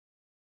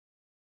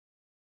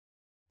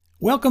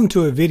Welcome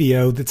to a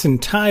video that's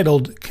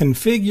entitled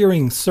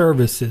Configuring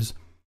Services.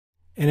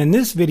 And in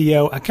this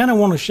video, I kind of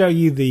want to show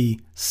you the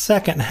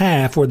second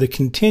half, or the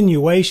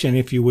continuation,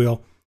 if you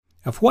will,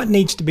 of what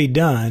needs to be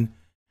done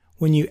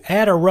when you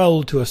add a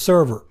role to a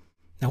server.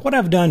 Now, what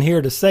I've done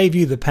here to save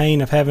you the pain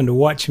of having to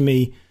watch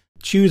me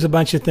choose a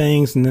bunch of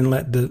things and then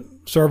let the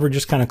server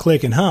just kind of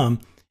click and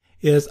hum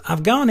is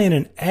I've gone in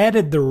and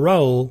added the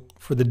role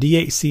for the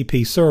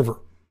DHCP server.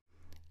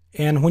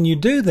 And when you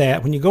do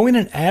that, when you go in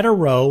and add a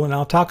role, and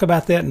I'll talk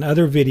about that in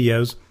other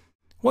videos,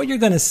 what you're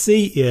going to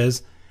see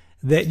is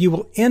that you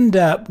will end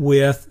up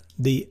with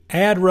the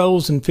Add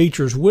Roles and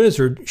Features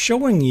wizard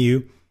showing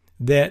you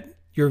that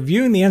you're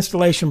viewing the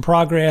installation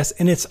progress,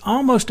 and it's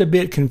almost a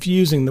bit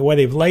confusing the way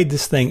they've laid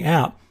this thing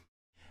out.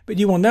 But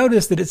you will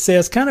notice that it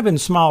says kind of in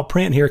small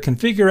print here,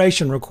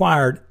 configuration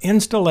required,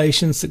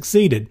 installation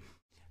succeeded.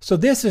 So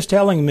this is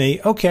telling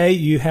me, okay,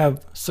 you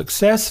have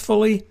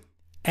successfully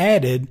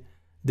added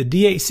the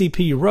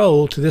DHCP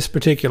role to this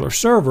particular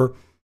server.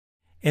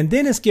 And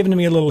then it's giving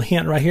me a little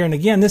hint right here. And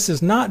again, this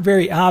is not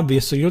very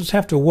obvious, so you'll just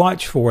have to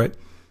watch for it.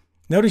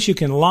 Notice you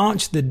can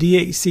launch the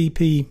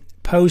DHCP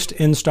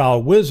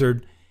post-install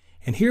wizard.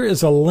 And here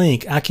is a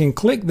link. I can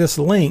click this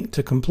link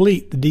to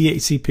complete the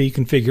DHCP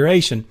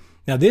configuration.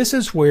 Now this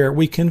is where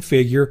we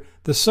configure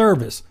the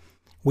service.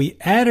 We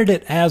added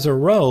it as a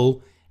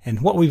role,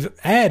 and what we've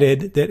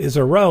added that is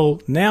a role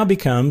now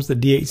becomes the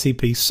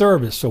DHCP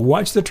service. So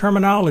watch the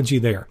terminology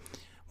there.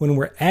 When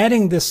we're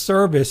adding this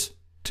service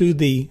to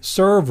the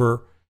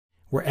server,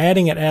 we're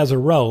adding it as a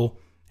role.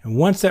 And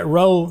once that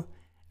role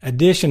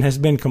addition has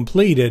been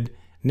completed,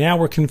 now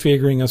we're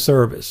configuring a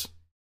service.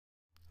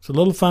 It's a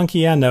little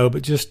funky, I know,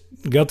 but just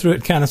go through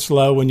it kind of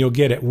slow and you'll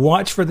get it.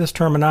 Watch for this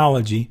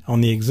terminology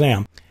on the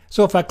exam.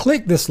 So if I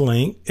click this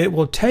link, it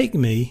will take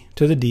me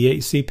to the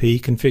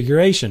DHCP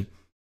configuration.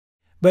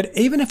 But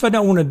even if I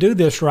don't want to do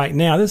this right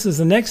now, this is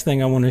the next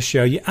thing I want to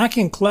show you. I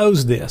can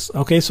close this.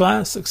 Okay, so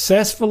I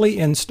successfully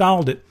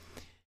installed it.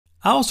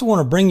 I also want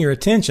to bring your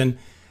attention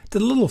to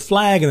the little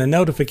flag and the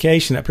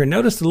notification up here.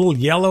 Notice the little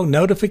yellow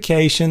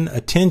notification,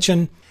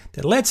 attention,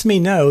 that lets me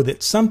know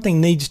that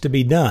something needs to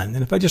be done.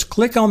 And if I just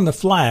click on the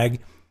flag,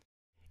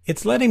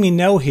 it's letting me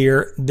know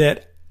here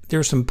that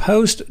there's some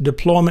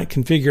post-deployment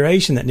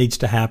configuration that needs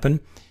to happen.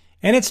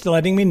 And it's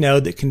letting me know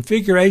that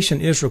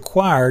configuration is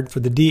required for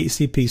the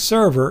DHCP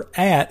server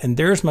at, and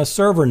there's my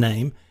server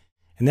name,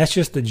 and that's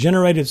just the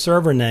generated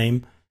server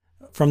name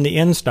from the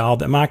install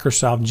that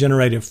Microsoft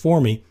generated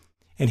for me.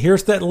 And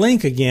here's that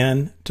link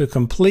again to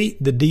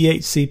complete the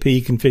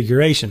DHCP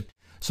configuration.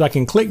 So I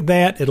can click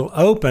that, it'll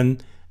open,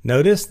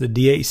 notice the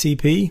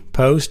DHCP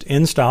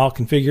post-install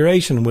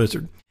configuration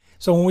wizard.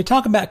 So when we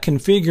talk about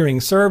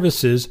configuring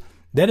services,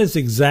 that is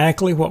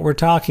exactly what we're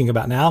talking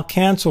about. Now I'll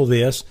cancel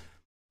this.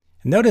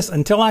 Notice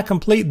until I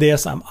complete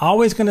this, I'm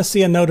always going to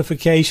see a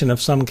notification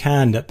of some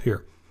kind up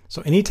here.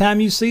 So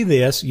anytime you see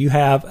this, you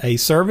have a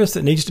service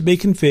that needs to be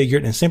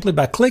configured, and simply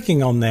by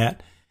clicking on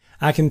that,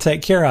 I can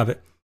take care of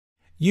it.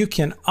 You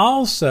can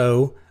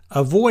also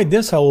avoid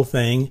this whole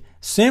thing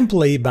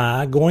simply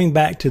by going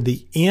back to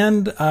the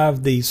end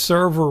of the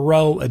server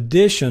role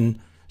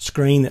addition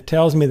screen that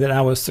tells me that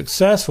I was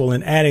successful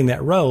in adding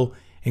that role,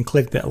 and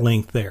click that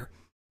link there.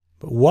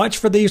 But watch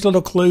for these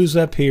little clues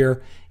up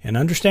here and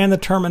understand the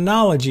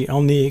terminology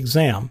on the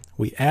exam.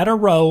 We add a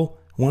role.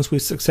 Once we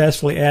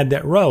successfully add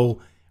that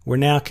role, we're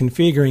now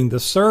configuring the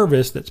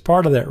service that's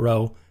part of that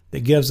role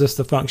that gives us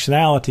the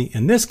functionality,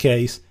 in this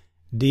case,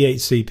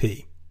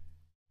 DHCP.